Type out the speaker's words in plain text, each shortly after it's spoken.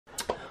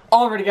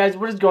Alrighty guys,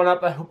 what is going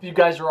up? I hope you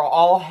guys are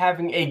all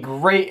having a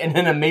great and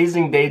an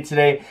amazing day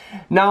today.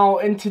 Now,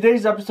 in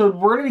today's episode,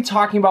 we're going to be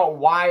talking about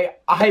why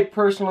I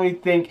personally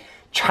think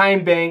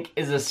Chime Bank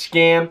is a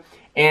scam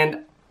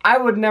and I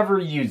would never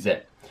use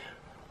it.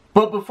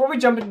 But before we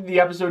jump into the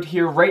episode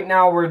here, right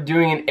now we're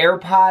doing an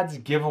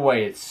AirPods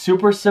giveaway. It's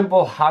super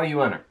simple how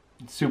you enter.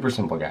 It's super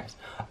simple, guys.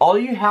 All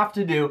you have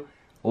to do,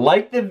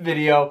 like the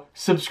video,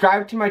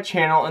 subscribe to my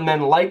channel, and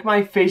then like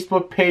my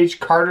Facebook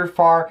page, Carter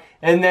Farr,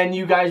 and then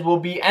you guys will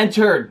be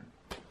entered.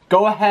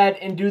 Go ahead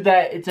and do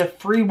that. It's a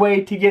free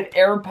way to get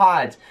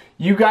AirPods.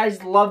 You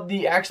guys loved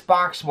the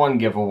Xbox One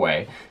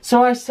giveaway.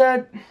 So I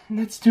said,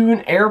 let's do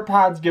an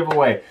AirPods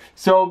giveaway.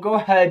 So go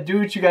ahead, do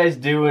what you guys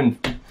do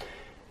and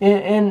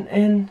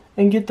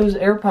get those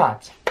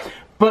AirPods.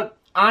 But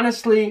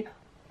honestly,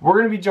 we're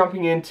going to be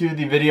jumping into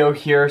the video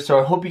here, so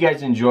I hope you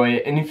guys enjoy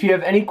it. And if you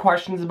have any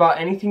questions about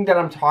anything that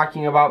I'm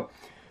talking about,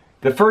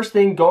 the first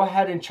thing, go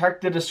ahead and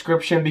check the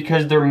description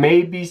because there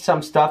may be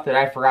some stuff that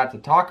I forgot to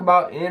talk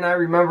about and I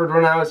remembered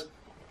when I was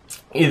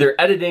either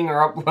editing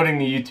or uploading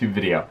the YouTube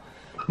video.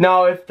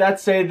 Now, if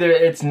that's say that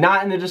it's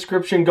not in the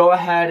description, go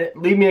ahead,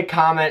 leave me a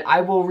comment.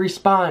 I will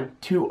respond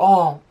to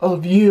all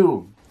of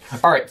you.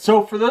 Alright,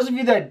 so for those of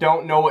you that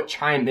don't know what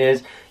Chime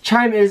is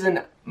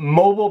an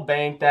mobile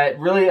bank that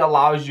really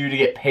allows you to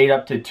get paid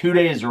up to 2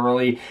 days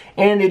early,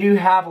 and they do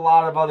have a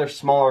lot of other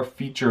smaller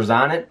features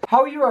on it.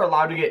 How you are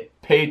allowed to get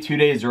paid 2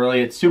 days early,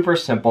 it's super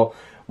simple.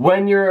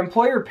 When your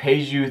employer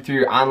pays you through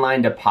your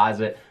online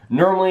deposit,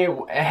 normally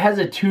it has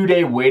a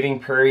 2-day waiting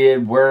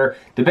period where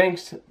the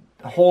banks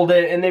hold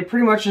it and they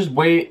pretty much just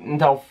wait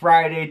until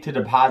Friday to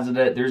deposit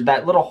it. There's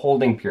that little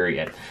holding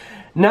period.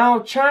 Now,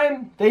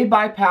 Chime, they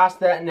bypass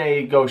that and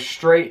they go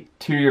straight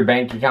to your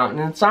bank account,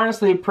 and it's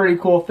honestly a pretty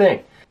cool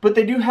thing. But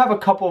they do have a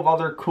couple of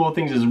other cool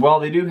things as well.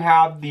 They do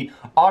have the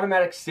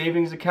automatic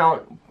savings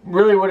account.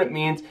 Really what it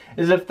means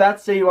is if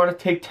that's, say you want to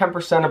take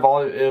 10% of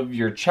all of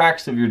your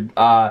checks, of your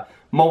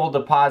mobile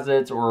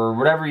deposits, or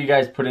whatever you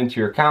guys put into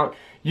your account,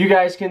 you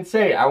guys can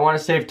say, I want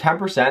to save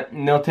 10%,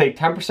 and they'll take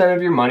 10%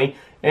 of your money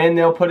and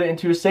they'll put it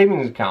into a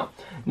savings account.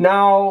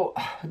 Now,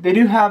 they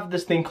do have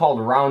this thing called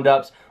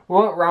roundups.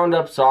 What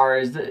roundups are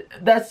is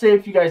that say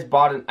if you guys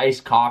bought an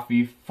iced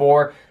coffee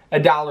for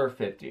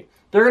 $1.50.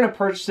 They're going to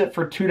purchase it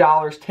for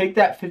 $2, take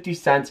that 50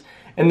 cents,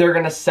 and they're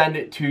going to send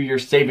it to your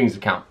savings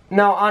account.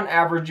 Now, on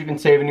average, you can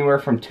save anywhere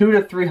from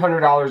 $200 to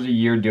 $300 a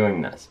year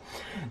doing this.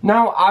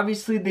 Now,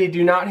 obviously, they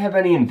do not have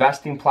any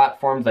investing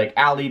platforms like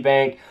Ally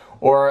Bank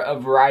or a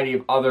variety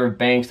of other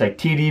banks like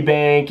TD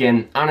Bank,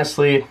 and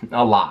honestly,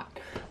 a lot.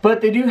 But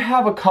they do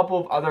have a couple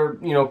of other,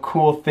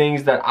 cool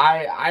things that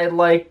I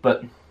like,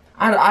 but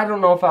I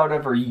don't know if I would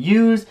ever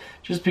use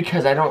just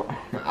because I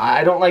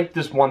don't like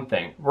this one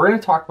thing. We're going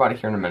to talk about it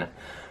here in a minute.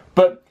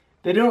 But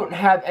they don't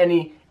have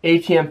any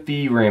ATM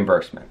fee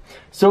reimbursement.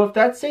 So if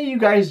that's, say you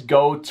guys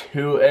go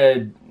to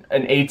an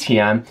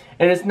ATM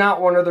and it's not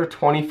one of their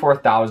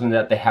 24,000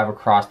 that they have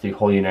across the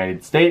whole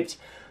United States,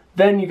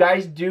 then you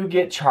guys do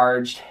get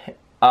charged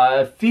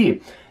a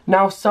fee.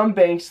 Now, some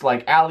banks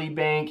like Ally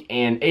Bank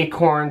and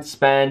Acorn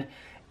Spend,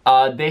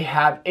 they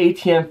have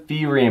ATM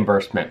fee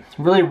reimbursement.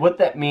 Really what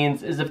that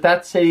means is if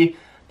that's, say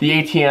the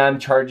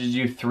ATM charges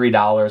you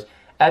 $3,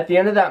 at the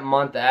end of that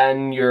month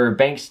and your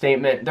bank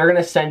statement, they're going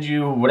to send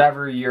you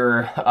whatever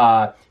your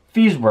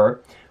fees were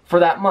for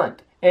that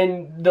month.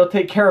 And they'll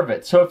take care of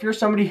it. So if you're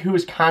somebody who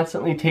is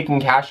constantly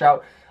taking cash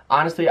out,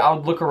 honestly, I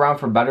would look around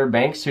for better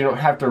banks so you don't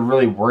have to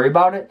really worry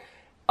about it.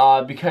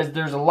 Because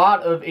there's a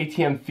lot of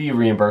ATM fee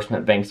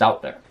reimbursement banks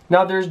out there.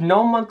 Now, there's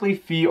no monthly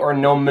fee or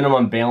no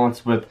minimum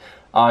balance with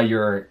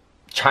your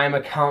Chime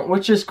account,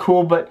 which is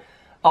cool, but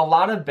a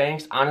lot of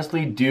banks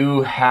honestly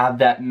do have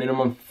that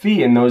minimum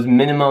fee and those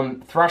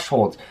minimum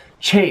thresholds.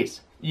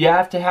 Chase, you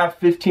have to have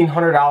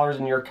 $1,500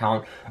 in your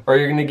account or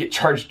you're going to get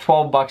charged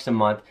 $12 a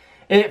month.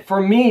 For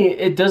me,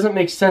 it doesn't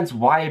make sense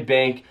why a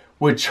bank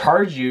would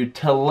charge you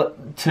to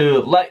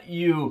let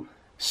you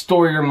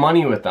store your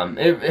money with them.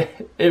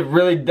 It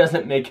really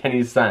doesn't make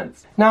any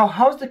sense. Now,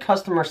 how's the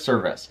customer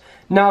service?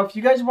 Now, if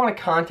you guys want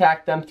to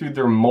contact them through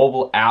their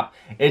mobile app,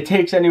 it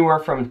takes anywhere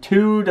from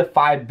 2 to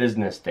 5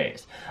 business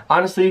days.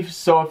 Honestly,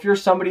 so if you're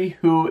somebody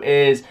who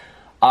is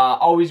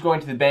always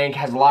going to the bank,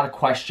 has a lot of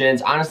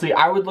questions, honestly,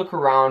 I would look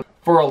around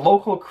for a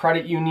local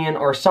credit union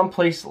or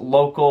someplace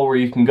local where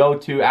you can go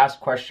to ask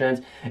questions.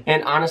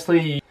 And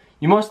honestly,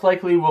 you most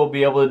likely will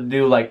be able to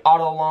do like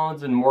auto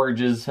loans and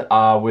mortgages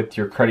with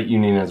your credit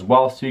union as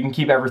well, so you can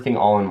keep everything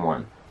all in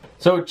one.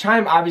 So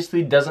Chime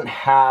obviously doesn't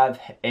have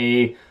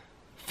a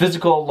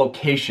physical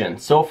location.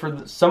 So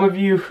for some of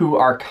you who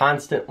are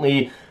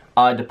constantly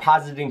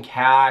depositing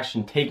cash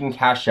and taking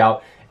cash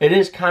out, it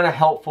is kind of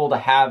helpful to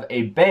have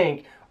a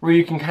bank where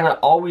you can kind of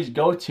always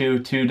go to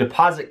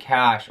deposit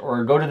cash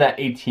or go to that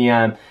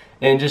ATM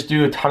and just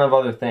do a ton of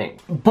other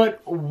things.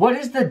 But what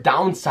is the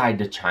downside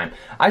to Chime?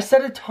 I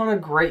said a ton of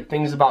great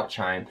things about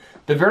Chime.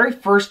 The very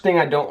first thing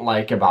I don't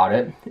like about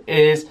it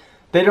is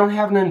they don't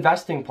have an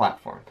investing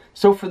platform.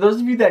 So for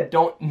those of you that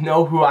don't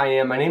know who I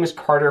am, my name is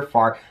Carter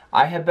Farr.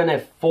 I have been a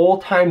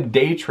full-time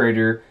day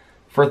trader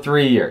for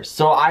 3 years.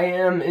 So I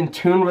am in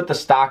tune with the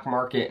stock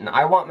market, and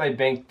I want my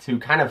bank to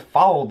kind of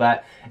follow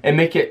that and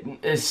make it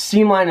as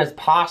streamlined as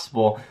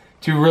possible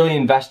to really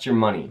invest your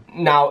money.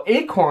 Now,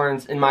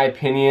 Acorns, in my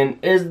opinion,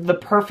 is the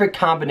perfect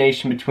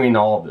combination between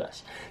all of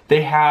this.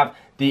 They have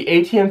the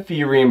ATM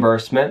fee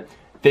reimbursement.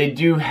 They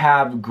do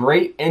have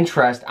great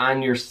interest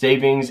on your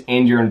savings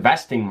and your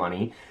investing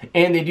money.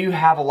 And they do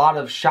have a lot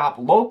of shop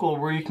local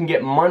where you can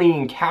get money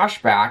and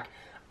cash back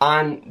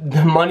on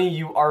the money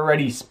you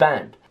already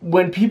spend.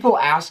 When people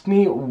ask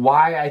me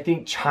why I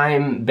think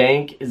Chime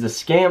Bank is a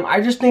scam,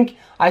 I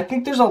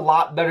think there's a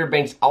lot better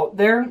banks out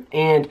there,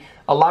 and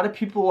a lot of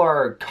people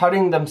are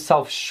cutting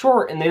themselves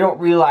short and they don't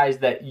realize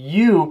that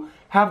you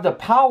have the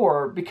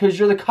power because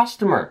you're the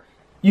customer.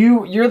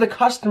 You're the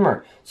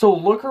customer. So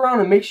look around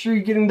and make sure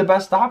you're getting the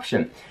best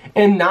option.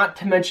 And not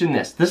to mention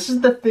this. This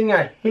is the thing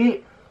I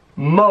hate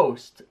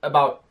most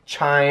about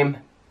Chime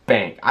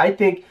Bank. I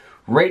think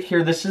right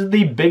here, this is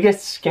the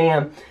biggest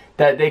scam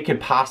that they could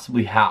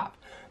possibly have.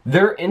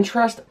 Their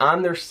interest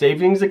on their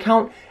savings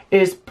account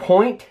is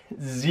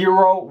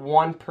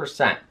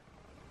 0.01%.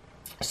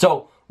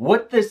 So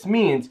what this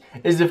means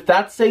is if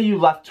that's, say you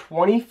left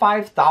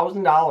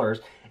 $25,000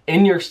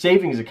 in your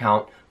savings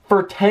account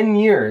for 10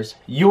 years,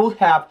 you'll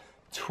have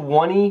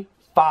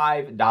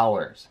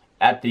 $25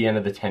 at the end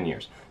of the 10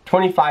 years.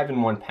 25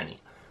 and 1 penny.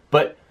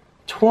 But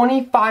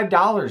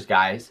 $25,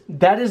 guys,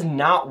 that is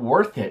not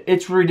worth it.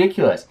 It's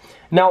ridiculous.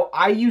 Now,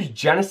 I use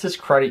Genesis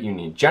Credit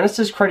Union.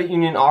 Genesis Credit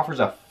Union offers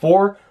a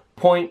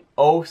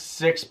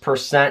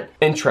 4.06%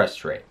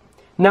 interest rate.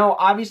 Now,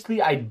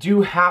 obviously, I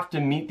do have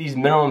to meet these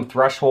minimum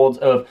thresholds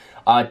of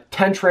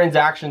 10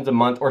 transactions a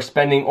month or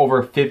spending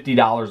over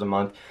 $50 a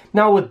month.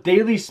 Now, with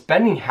daily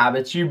spending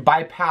habits, you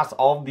bypass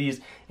all of these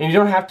and you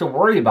don't have to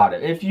worry about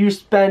it. If you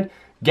spend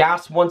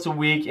gas once a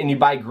week and you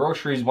buy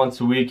groceries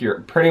once a week,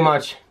 you're pretty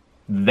much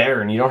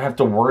there and you don't have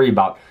to worry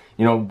about,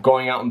 you know,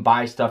 going out and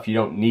buy stuff you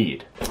don't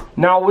need.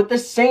 Now, with the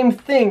same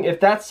thing, if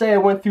that's, say I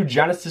went through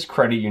Genesis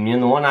Credit Union,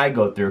 the one I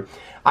go through,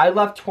 I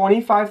left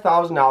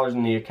 $25,000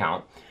 in the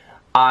account.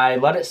 I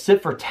let it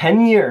sit for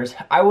 10 years,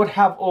 I would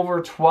have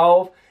over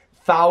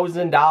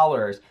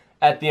 $12,000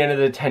 at the end of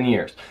the 10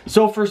 years.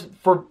 So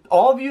for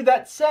all of you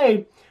that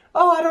say,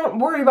 oh, I don't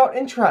worry about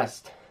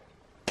interest,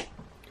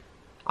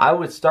 I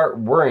would start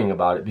worrying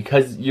about it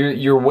because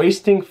you're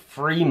wasting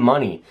free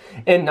money.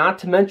 And not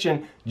to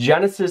mention,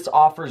 Genesis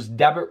offers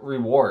debit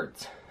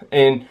rewards.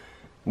 And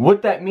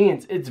what that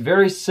means, it's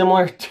very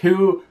similar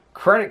to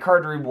credit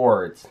card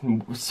rewards.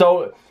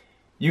 So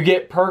you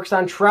get perks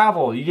on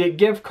travel, you get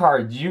gift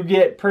cards, you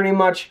get pretty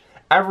much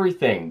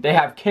everything. They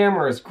have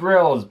cameras,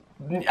 grills,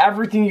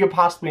 everything you could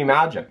possibly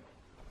imagine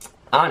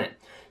on it.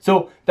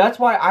 So that's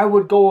why I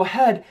would go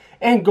ahead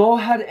and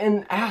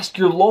ask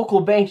your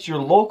local banks, your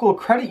local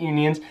credit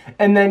unions,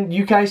 and then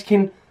you guys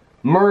can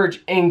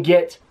merge and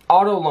get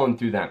auto loan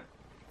through them.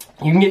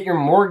 You can get your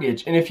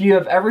mortgage, and if you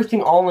have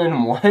everything all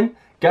in one,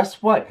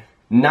 guess what?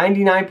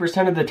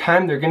 99% of the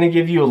time they're going to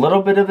give you a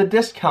little bit of a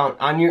discount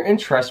on your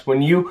interest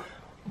when you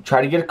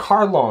try to get a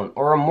car loan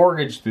or a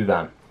mortgage through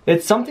them.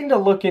 It's something to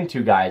look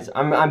into, guys.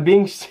 I'm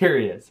being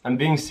serious. I'm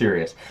being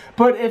serious.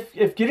 But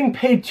if getting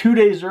paid 2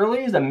 days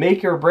early is a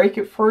make or break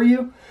it for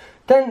you,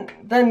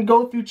 then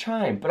go through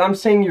Chime. But I'm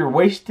saying you're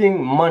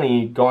wasting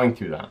money going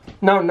through that.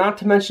 Now, not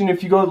to mention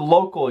if you go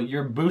local,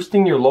 you're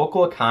boosting your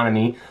local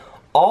economy.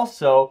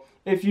 Also,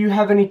 if you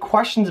have any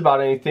questions about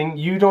anything,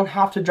 you don't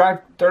have to drive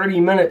 30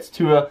 minutes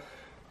to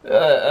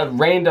a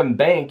random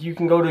bank. You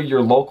can go to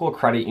your local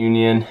credit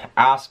union,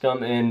 ask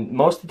them, and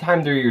most of the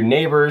time they're your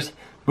neighbors,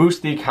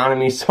 boost the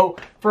economy. So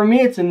for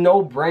me, it's a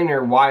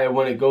no-brainer why I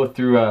wouldn't go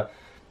through a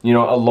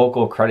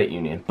local credit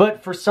union.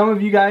 But for some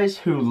of you guys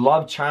who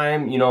love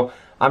Chime,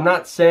 I'm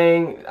not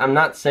saying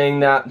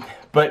that,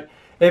 but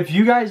if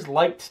you guys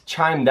liked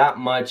Chime that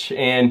much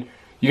and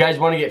you guys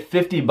want to get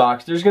 50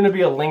 bucks, there's going to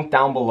be a link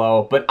down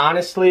below. But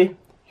honestly,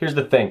 here's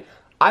the thing.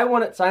 I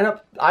wouldn't sign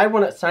up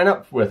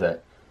with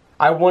it.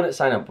 I wouldn't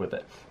sign up with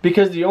it.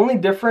 Because the only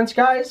difference,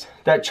 guys,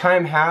 that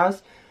Chime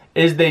has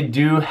is they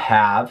do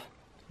have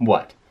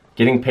what?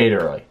 Getting paid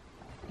early.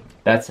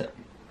 That's it.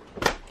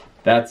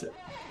 That's it.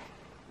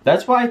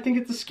 That's why I think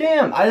it's a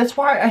scam. That's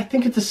why I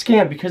think it's a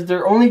scam, because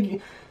they're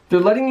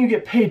letting you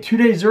get paid 2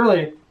 days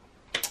early.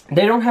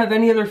 They don't have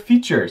any other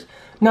features.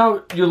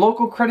 Now, your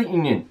local credit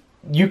union,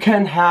 you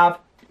can have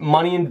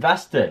money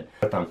invested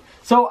with them.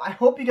 So I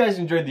hope you guys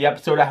enjoyed the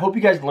episode. I hope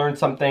you guys learned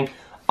something.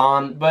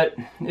 But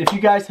if you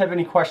guys have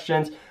any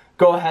questions,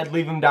 go ahead,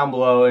 leave them down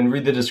below and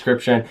read the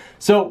description.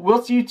 So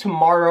we'll see you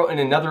tomorrow in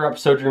another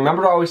episode.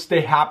 Remember to always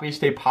stay happy,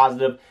 stay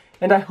positive,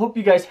 and I hope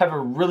you guys have a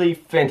really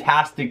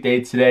fantastic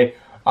day today.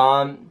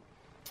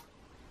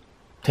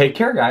 Take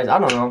care, guys. I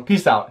don't know.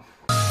 Peace out.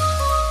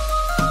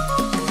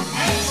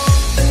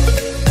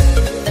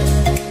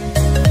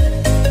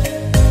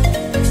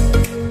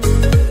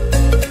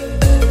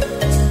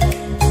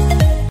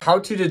 how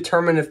to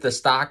determine if the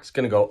stock's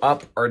gonna go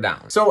up or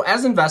down. So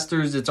as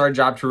investors, it's our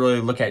job to really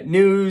look at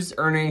news,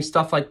 earnings,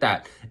 stuff like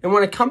that. And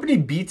when a company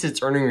beats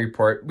its earning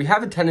report, we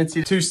have a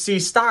tendency to see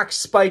stocks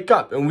spike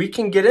up, and we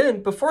can get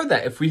in before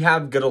that if we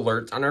have good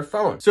alerts on our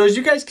phone. So as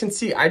you guys can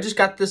see, I just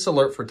got this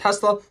alert for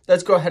Tesla.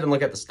 Let's go ahead and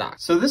look at the stock.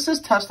 So this is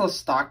Tesla's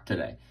stock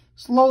today.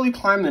 Slowly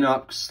climbing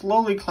up,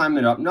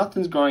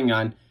 nothing's going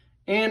on.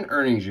 And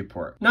earnings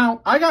report.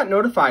 Now, I got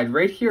notified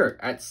right here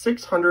at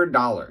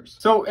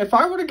 $600. So if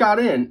I would have got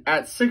in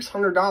at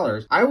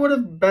 $600, I would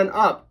have been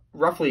up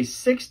roughly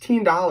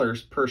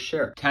 $16 per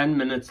share. 10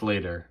 minutes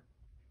later.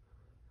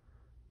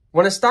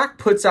 When a stock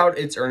puts out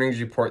its earnings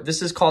report,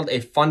 this is called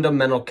a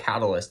fundamental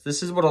catalyst.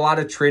 This is what a lot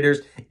of traders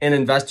and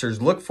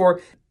investors look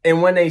for.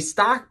 And when a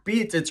stock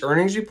beats its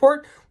earnings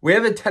report, we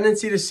have a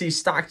tendency to see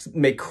stocks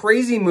make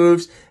crazy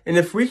moves. And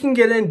if we can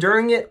get in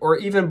during it or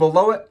even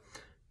below it,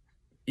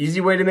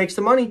 easy way to make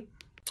some money.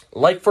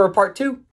 Like for a part 2.